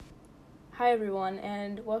Hi everyone,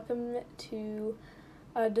 and welcome to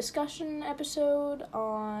a discussion episode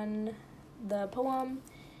on the poem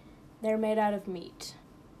They're Made Out of Meat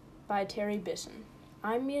by Terry Bisson.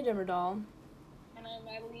 I'm Mia Dimmerdahl. And I'm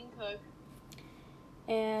Madeline Cook.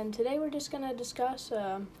 And today we're just going to discuss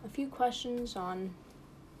a few questions on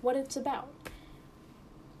what it's about.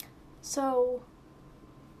 So,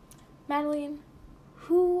 Madeline,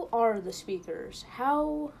 who are the speakers?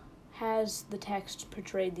 How has the text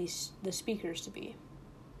portrayed the speakers to be?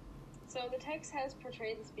 So the text has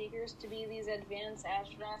portrayed the speakers to be these advanced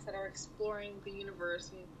astronauts that are exploring the universe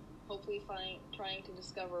and hopefully trying to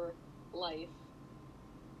discover life.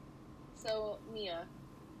 So, Mia,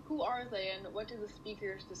 who are they and what do the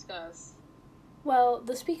speakers discuss? Well,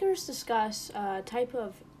 the speakers discuss a type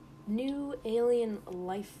of new alien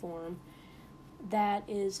life form that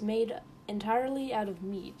is made entirely out of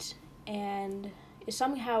meat and it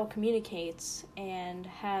somehow communicates and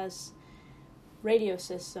has radio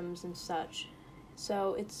systems and such.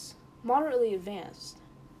 So it's moderately advanced.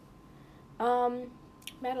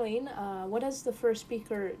 Madeline, what has the first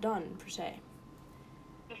speaker done, per se?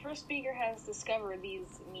 The first speaker has discovered the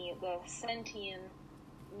sentient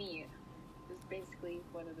meat, is basically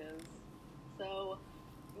what it is. So,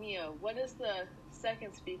 Mia, what is the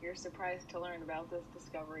second speaker surprised to learn about this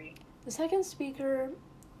discovery? The second speaker,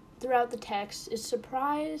 throughout the text, is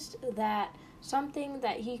surprised that something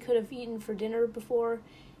that he could have eaten for dinner before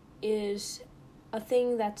is a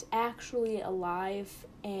thing that's actually alive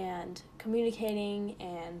and communicating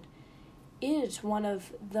and is one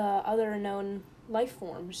of the other known life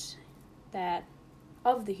forms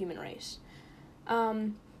of the human race.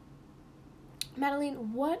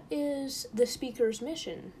 Madeline, what is the speaker's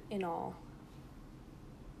mission in all?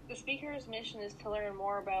 The speaker's mission is to learn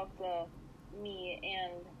more about the meat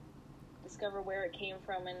and discover where it came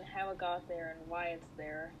from and how it got there and why it's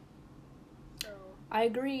there. So I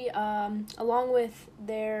agree. Along with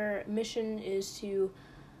their mission is to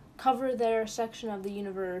cover their section of the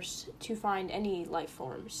universe to find any life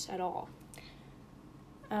forms at all.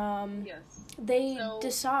 Yes. They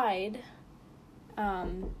decide,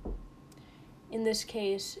 in this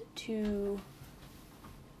case, to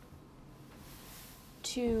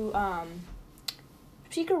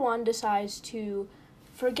Speaker 1 decides to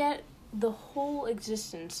forget the whole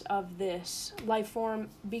existence of this life form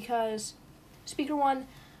because Speaker 1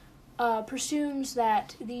 presumes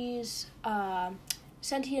that these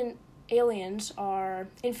sentient aliens are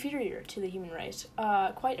inferior to the human race,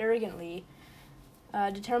 quite arrogantly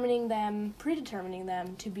predetermining them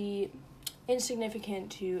to be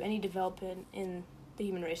insignificant to any development in the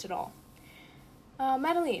human race at all.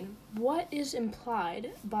 Madeline, what is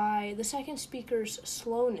implied by the second speaker's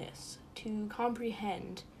slowness to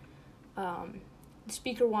comprehend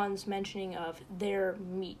Speaker 1's mentioning of their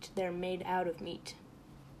meat, they're made out of meat?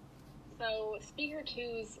 So, Speaker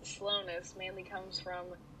 2's slowness mainly comes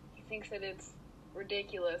from he thinks that it's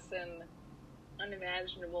ridiculous and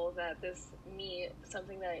unimaginable that this meat,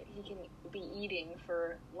 something that he can be eating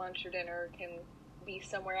for lunch or dinner, can be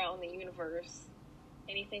somewhere out in the universe.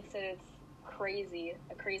 And he thinks that it's a crazy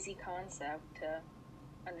concept to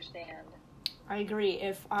understand. I agree.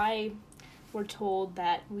 If I were told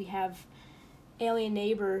that we have alien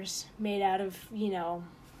neighbors made out of,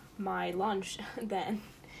 my lunch, then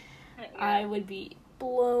yeah. I would be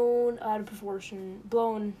blown out of proportion.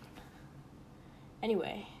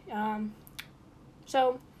 Anyway,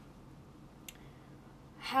 so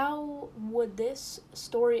how would this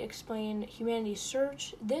story explain humanity's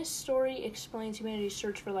search? This story explains humanity's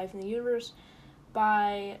search for life in the universe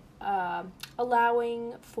by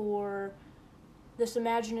allowing for these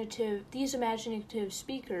imaginative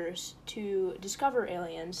speakers to discover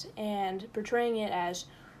aliens and portraying it as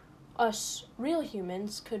us real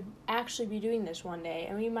humans could actually be doing this one day,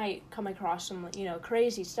 and we might come across some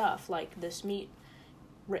crazy stuff like this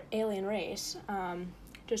alien race,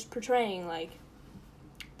 just portraying like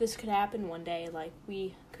this could happen one day, like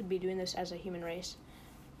we could be doing this as a human race.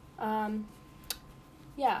 Madeline,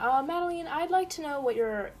 I'd like to know what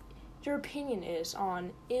your opinion is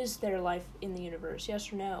on, is there life in the universe,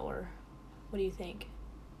 yes or no, or what do you think?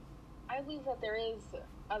 I believe that there is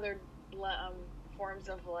other forms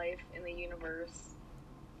of life in the universe,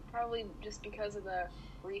 probably just because of the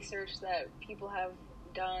research that people have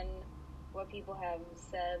done, what people have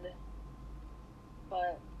said.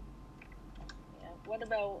 But yeah, what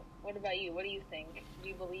about you? What do you think? Do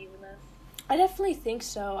you believe in this? I definitely think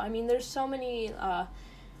so. I mean, there's so many,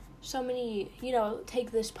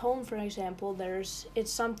 take this poem for example.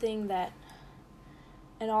 It's something that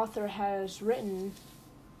an author has written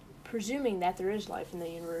presuming that there is life in the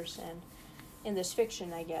universe, and in this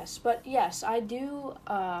fiction, I guess. But yes, I do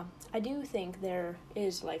think there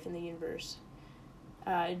is life in the universe.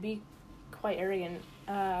 It'd be quite arrogant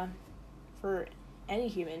for any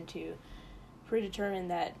human to predetermine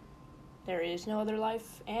that there is no other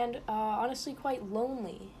life, and honestly quite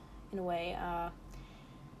lonely in a way,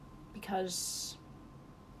 because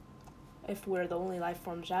if we're the only life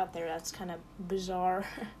forms out there, that's kind of bizarre,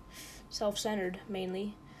 self-centered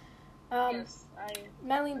mainly. Yes,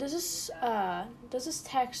 Madeline, does this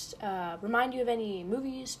text remind you of any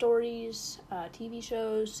movies, stories, TV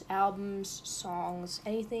shows, albums, songs,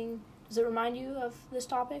 anything? Does it remind you of this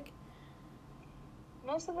topic?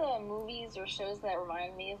 most of the movies or shows that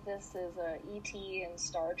remind me of this is E.T. and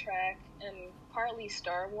Star Trek, and partly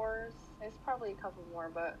Star Wars. There's probably a couple more,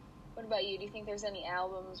 but what about you? Do you think there's any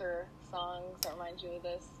albums or songs that remind you of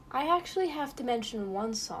this? I actually have to mention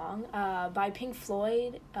one song by Pink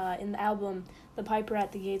Floyd in the album The Piper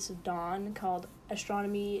at the Gates of Dawn called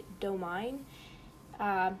Astronomy Domine.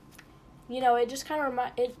 It just kind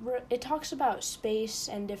of it talks about space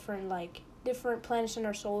and different planets in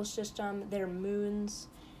our solar system, their moons,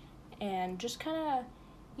 and just kind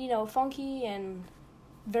of, funky and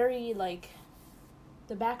very,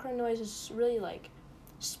 the background noise is really,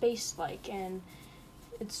 space-like, and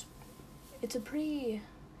it's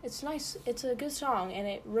nice, it's a good song, and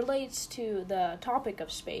it relates to the topic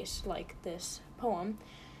of space, like this poem.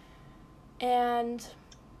 And,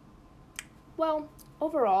 well,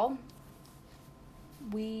 overall,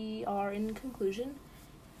 we are in conclusion,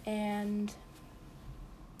 and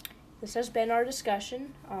this has been our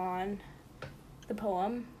discussion on the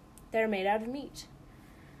poem They're Made Out of Meat.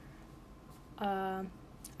 I'm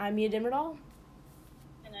Mia Dimmerdahl.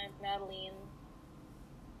 And I'm Madeline